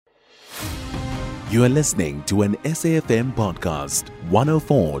You are listening to an SAFM podcast,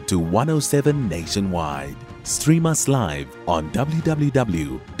 104 to 107 nationwide. Stream us live on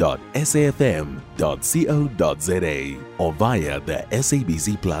www.safm.co.za or via the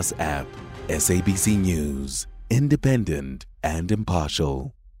SABC Plus app. SABC News, independent and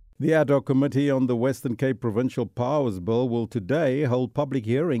impartial. The Ad-hoc Committee on the Western Cape Provincial Powers Bill will today hold public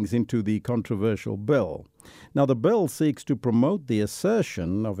hearings into the controversial bill. Now, the bill seeks to promote the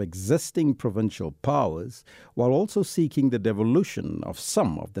assertion of existing provincial powers while also seeking the devolution of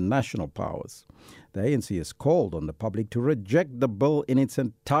some of the national powers. The ANC has called on the public to reject the bill in its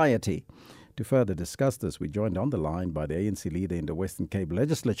entirety. To further discuss this, we joined on the line by the ANC leader in the Western Cape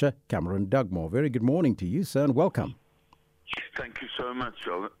legislature, Cameron Dugmore. Very good morning to you, sir, and welcome. Thank you so much,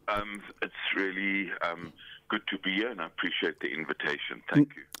 Joel. It's really good to be here, and I appreciate the invitation.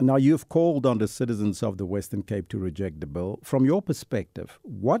 Thank you. Now, you've called on the citizens of the Western Cape to reject the bill. From your perspective,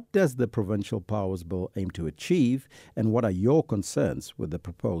 what does the Provincial Powers Bill aim to achieve, and what are your concerns with the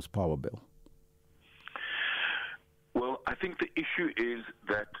proposed power bill? Well, I think the issue is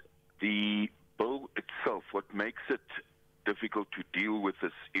that the bill itself, what makes it difficult to deal with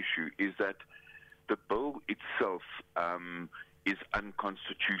this issue is that the bill itself is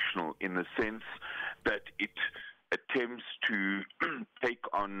unconstitutional in the sense that it attempts to take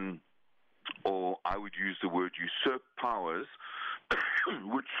on, or I would use the word usurp powers,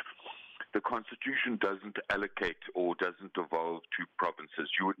 which the Constitution doesn't allocate or doesn't devolve to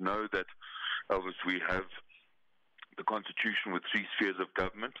provinces. You would know that, Elvis, we have the Constitution with 3 spheres of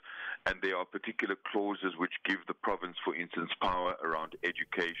government, and there are particular clauses which give the province, for instance, power around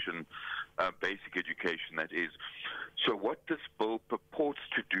education, basic education, that is. So what this bill purports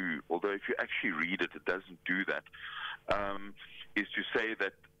to do, although if you actually read it, it doesn't do that, is to say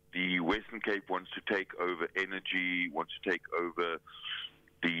that the Western Cape wants to take over energy, wants to take over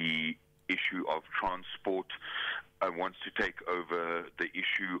the issue of transport, wants to take over the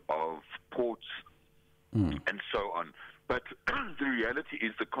issue of ports, and so on. But the reality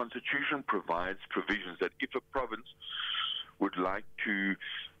is the Constitution provides provisions that if a province would like to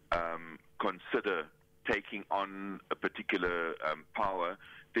consider taking on a particular power,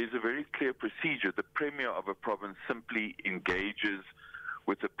 there's a very clear procedure. The Premier of a province simply engages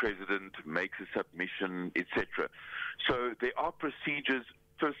with the President, makes a submission, etc. So there are procedures.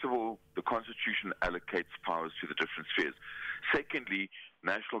 First of all, the Constitution allocates powers to the different spheres. Secondly,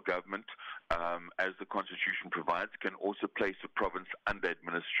 national government, as the Constitution provides, can also place a province under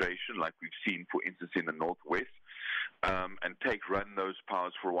administration, like we've seen, for instance, in the Northwest, and run those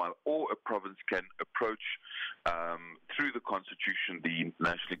powers for a while. Or a province can approach, through the Constitution, the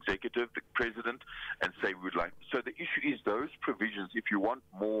national executive, the President, and say we would like. So the issue is those provisions. If you want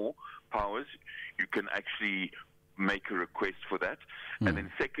more powers, you can actually make a request for that. And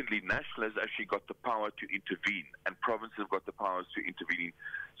then secondly, national has actually got the power to intervene, and provinces have got the powers to intervene.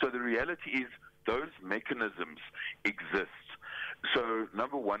 So the reality is those mechanisms exist. So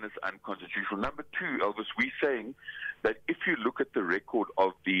number one is unconstitutional. Number two, Elvis, we're saying that if you look at the record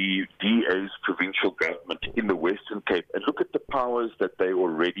of the DA's provincial government in the Western Cape and look at the powers that they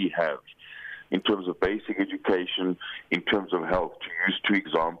already have in terms of basic education, in terms of health, to use 2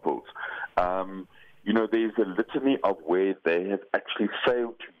 examples, there's a litany of where they have actually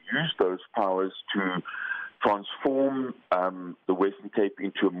failed to use those powers to transform the Western Cape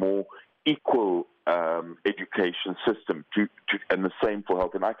into a more equal education system, and the same for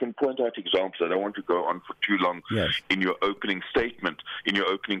health. And I can point out examples. I don't want to go on for too long in your opening statement, in your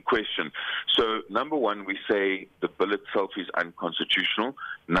opening question. So, number one, we say the bill itself is unconstitutional.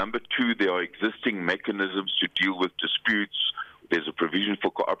 Number two, there are existing mechanisms to deal with disputes. There's a provision for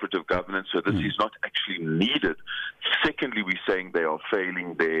cooperative governance, so this is not actually needed. Secondly, we're saying they are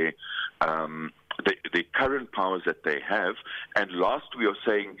failing their current powers that they have. And last, we are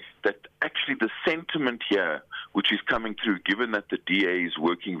saying that actually the sentiment here, which is coming through, given that the DA is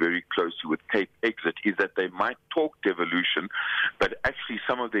working very closely with Cape Exit, is that they might talk devolution, but actually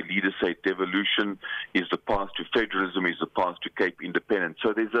some of their leaders say devolution is the path to federalism, is the path to Cape independence.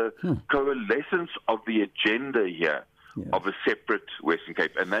 So there's a coalescence of the agenda here. Of a separate Western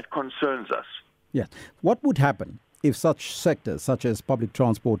Cape, and that concerns us. Yeah. What would happen if such sectors, such as public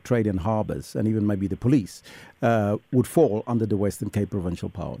transport, trade and harbours, and even maybe the police, would fall under the Western Cape Provincial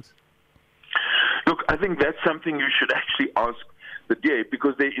Powers? Look, I think that's something you should actually ask the DA,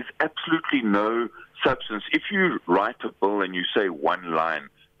 because there is absolutely no substance. If you write a bill and you say one line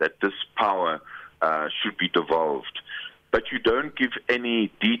that this power should be devolved, but you don't give any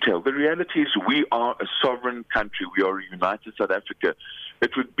detail. The reality is we are a sovereign country. We are a united South Africa.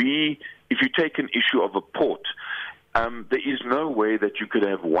 It would be, if you take an issue of a port, there is no way that you could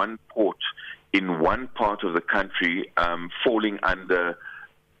have one port in one part of the country falling under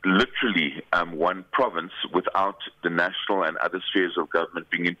literally one province without the national and other spheres of government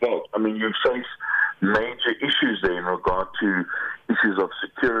being involved. I mean, you face major issues there in regard to issues of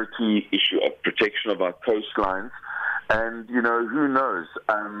security, issue of protection of our coastlines, and, who knows,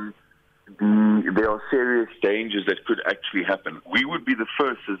 there are serious dangers that could actually happen. We would be the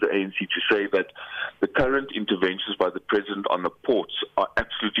first as the ANC to say that the current interventions by the President on the ports are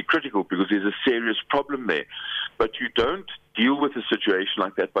absolutely critical because there's a serious problem there. But you don't deal with a situation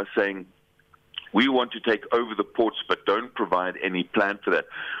like that by saying, we want to take over the ports but don't provide any plan for that.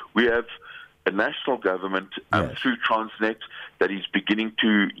 We have a national government through Transnet that is beginning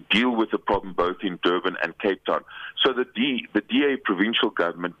to deal with the problem both in Durban and Cape Town. So the DA provincial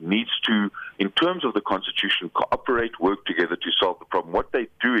government needs to, in terms of the Constitution, cooperate, work together to solve the problem. What they're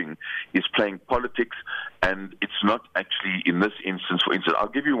doing is playing politics, and it's not actually in this instance. For instance, I'll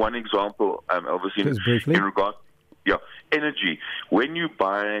give you one example, Elvis, in regard, energy. When you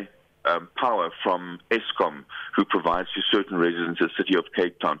buy power from Eskom, who provides to certain residents in the city of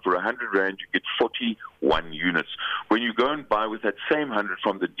Cape Town. For 100 Rand, you get 41 units. When you go and buy with that same 100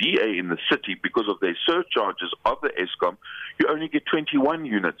 from the DA in the city, because of their surcharges of the Eskom, you only get 21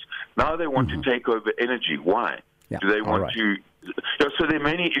 units. Now they want to take over energy. Why? Yeah. Do they want to... So there are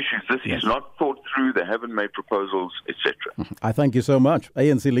many issues. This is not thought through. They haven't made proposals, etc. I thank you so much.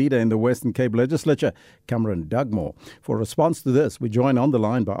 ANC leader in the Western Cape legislature, Cameron Dugmore. For response to this, we join on the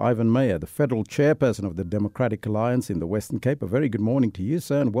line by Ivan Meyer, the federal chairperson of the Democratic Alliance in the Western Cape. A very good morning to you,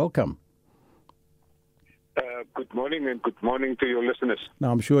 sir, and welcome. Good morning, and good morning to your listeners.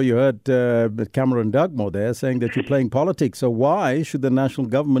 Now, I'm sure you heard Cameron Dugmore there saying that you're playing politics. So why should the national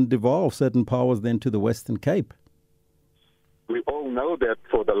government devolve certain powers then to the Western Cape? We all know that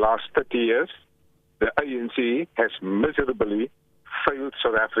for the last 30 years, the ANC has miserably failed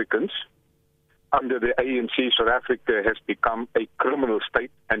South Africans. Under the ANC, South Africa has become a criminal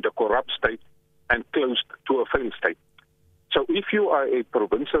state and a corrupt state and close to a failed state. So if you are a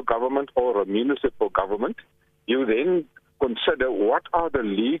provincial government or a municipal government, you then consider what are the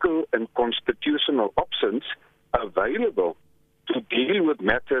legal and constitutional options available to deal with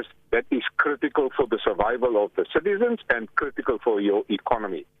matters that is critical for the survival of the citizens and critical for your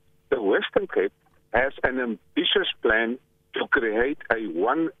economy. The Western Cape has an ambitious plan to create a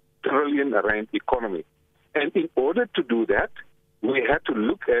 1 trillion rand economy. And in order to do that, we had to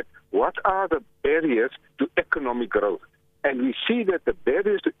look at what are the barriers to economic growth. And we see that the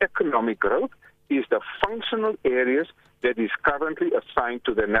barriers to economic growth is the functional areas that is currently assigned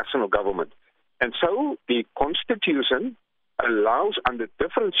to the national government. And so the Constitution allows, under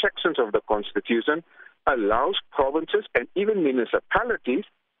different sections of the Constitution, allows provinces and even municipalities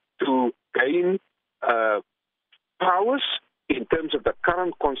to gain powers in terms of the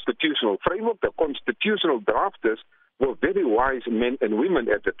current constitutional framework. The constitutional drafters were very wise men and women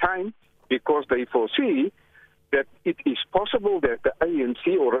at the time because they foresee that it is possible that the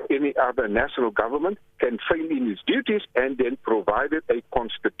ANC or any other national government can fail in its duties, and then provided a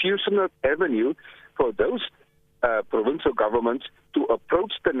constitutional avenue for those provincial governments to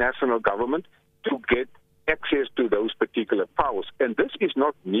approach the national government to get access to those particular powers. And this is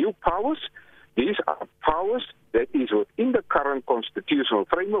not new powers. These are powers that is within the current constitutional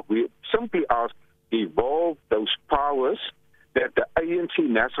framework. We simply ask evolve those powers that the ANC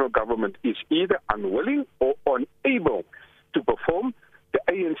national government is either unwilling or unable to perform. The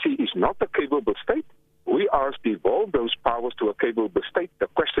ANC is not a capable state. We ask devolve those powers to a capable state. The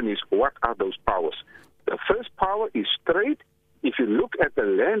question is, what are those powers? The first power is trade. If you look at the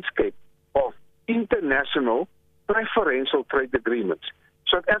landscape of international preferential trade agreements,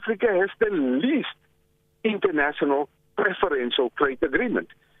 South Africa has the least international preferential trade agreement.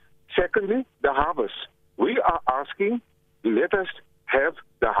 Secondly, the harbors. We are asking, let us have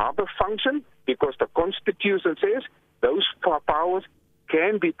the harbor function because the Constitution says those powers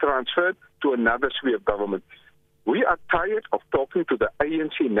can be transferred to another sphere of government. We are tired of talking to the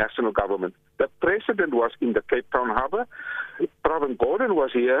ANC national government. The president was in the Cape Town harbor. Pravin Gordhan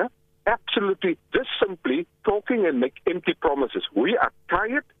was here, absolutely just simply talking and make empty promises. We are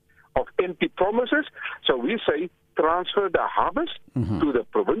tired of empty promises, so we say transfer the harbors to the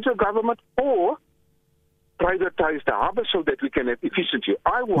provincial government or privatize the harbor so that we can have efficiency.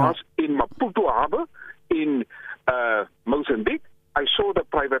 I was in Maputo harbor in Mozambique. I saw the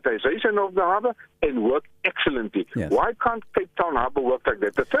privatization of the harbor and worked excellently. Yes. Why can't Cape Town harbor work like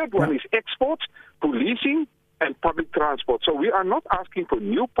that? The third one is exports, policing, and public transport. So we are not asking for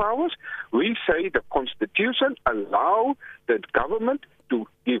new powers. We say the Constitution allow the government to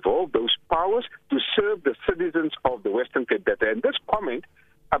evolve those powers to serve the citizens of the Western Cape better. And this comment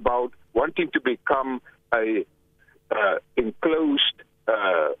about wanting to become a enclosed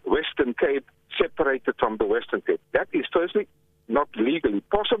Western Cape separated from the Western Cape. That is firstly not legally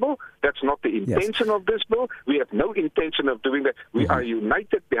possible. That's not the intention of this bill. We have no intention of doing that. We are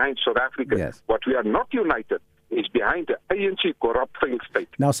united behind South Africa. Yes. What we are not united is behind the ANC corrupt failed state.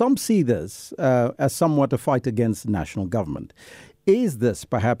 Now, some see this as somewhat a fight against the national government. Is this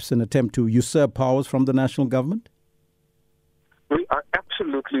perhaps an attempt to usurp powers from the national government? We are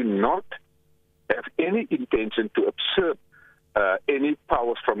absolutely not have any intention to usurp any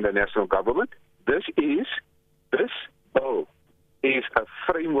powers from the national government. This bill is a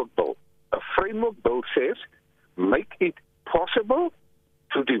framework bill. A framework bill says make it possible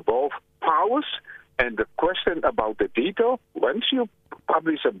to devolve powers, and the question about the detail, once you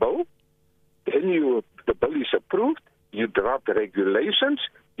publish a bill, then the bill is approved, you draft the regulations,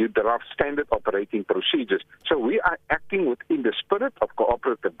 you draft standard operating procedures. So we are acting within the spirit of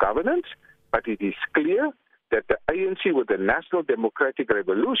cooperative governance, but it is clear that the ANC with the National Democratic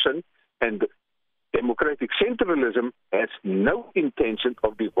Revolution and democratic centralism has no intention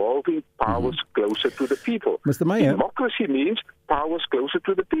of devolving powers closer to the people. Mr. Meyer. Democracy means powers closer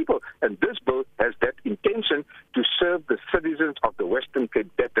to the people, and this bill has that intention to serve the citizens of the Western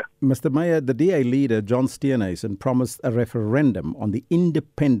Cape better. Mr. Meyer, the DA leader, John Steenhuisen, promised a referendum on the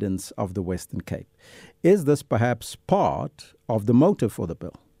independence of the Western Cape. Is this perhaps part of the motive for the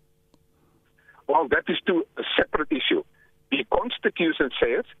bill? Well, that is a separate issue. The Constitution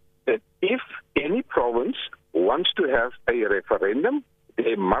says that if any province wants to have a referendum,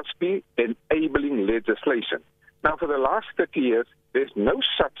 there must be enabling legislation. Now, for the last 30 years, there's no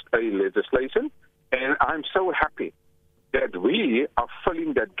such a legislation, and I'm so happy that we are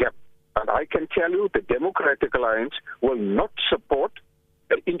filling that gap. And I can tell you the Democratic Alliance will not support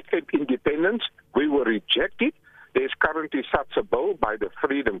independence. We will reject it. There's currently such a bill by the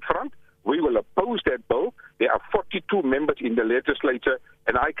Freedom Front. We will oppose that bill. There are 42 members in the legislature,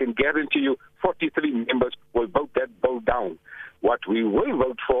 and I can guarantee you 43 members will vote that bill down. What we will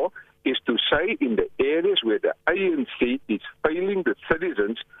vote for is to say in the areas where the ANC is failing the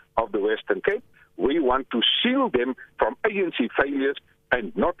citizens of the Western Cape, we want to shield them from ANC failures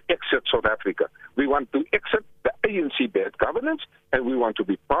and not exit South Africa. We want to exit the ANC bad governance, and we want to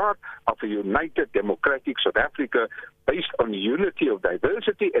be part of a united democratic South Africa based on unity of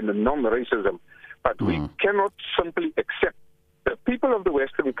diversity and non-racism. But we cannot simply accept. The people of the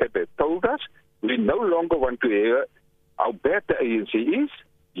Western Cape have told us we no longer want to hear how bad the ANC is.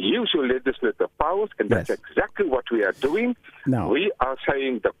 Use your legislative powers, and that's exactly what we are doing. No. We are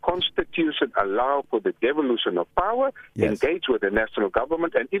saying the Constitution allows for the devolution of power, engage with the national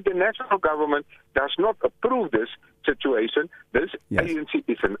government, and if the national government does not approve this situation, this ANC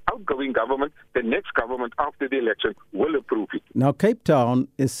is an outgoing government. The next government after the election will approve it. Now, Cape Town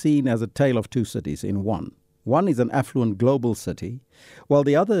is seen as a tale of two cities in one. One is an affluent global city, while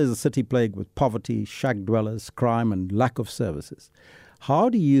the other is a city plagued with poverty, shack dwellers, crime, and lack of services. How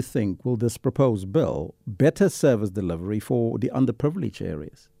do you think will this proposed bill better service delivery for the underprivileged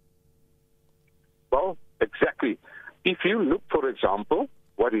areas? Well, exactly. If you look, for example,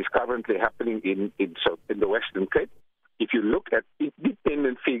 what is currently happening in the Western Cape, if you look at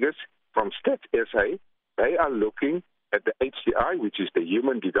independent figures from Stats SA, they are looking at the HDI, which is the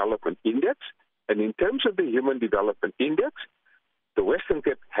Human Development Index. And in terms of the Human Development Index, the Western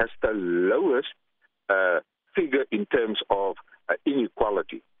Cape has the lowest figure in terms of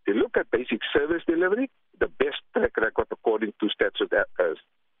inequality. If you look at basic service delivery, the best track record according to Stats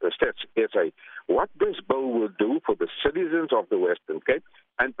SA. What this bill will do for the citizens of the Western Cape,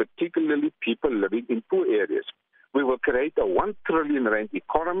 and particularly people living in poor areas, we will create a 1 trillion rand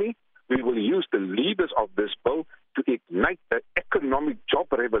economy. We will use the levers of this bill to ignite the economic job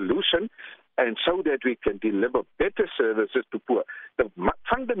revolution, and so that we can deliver better services to poor. The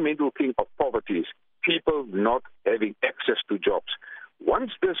fundamental thing of poverty is people not having access to jobs.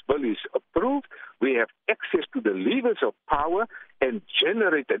 Once this bill is approved, we have access to the levers of power and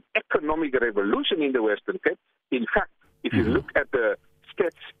generate an economic revolution in the Western Cape. In fact, if you look at the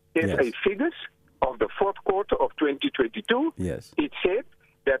Stats SA figures of the fourth quarter of 2022, it said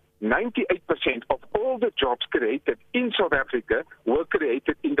that 98% of all the jobs created in South Africa were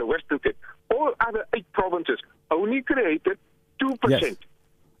created in the Western Cape. All other 8 provinces only created 2%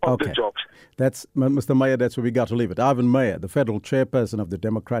 of the jobs. That's, Mr. Meyer, that's where we got to leave it. Ivan Meyer, the federal chairperson of the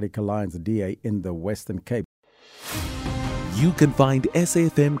Democratic Alliance, DA, in the Western Cape. You can find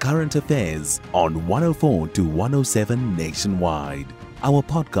SAFM Current Affairs on 104 to 107 nationwide. Our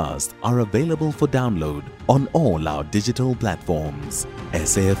podcasts are available for download on all our digital platforms.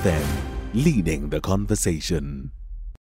 SAFM, leading the conversation.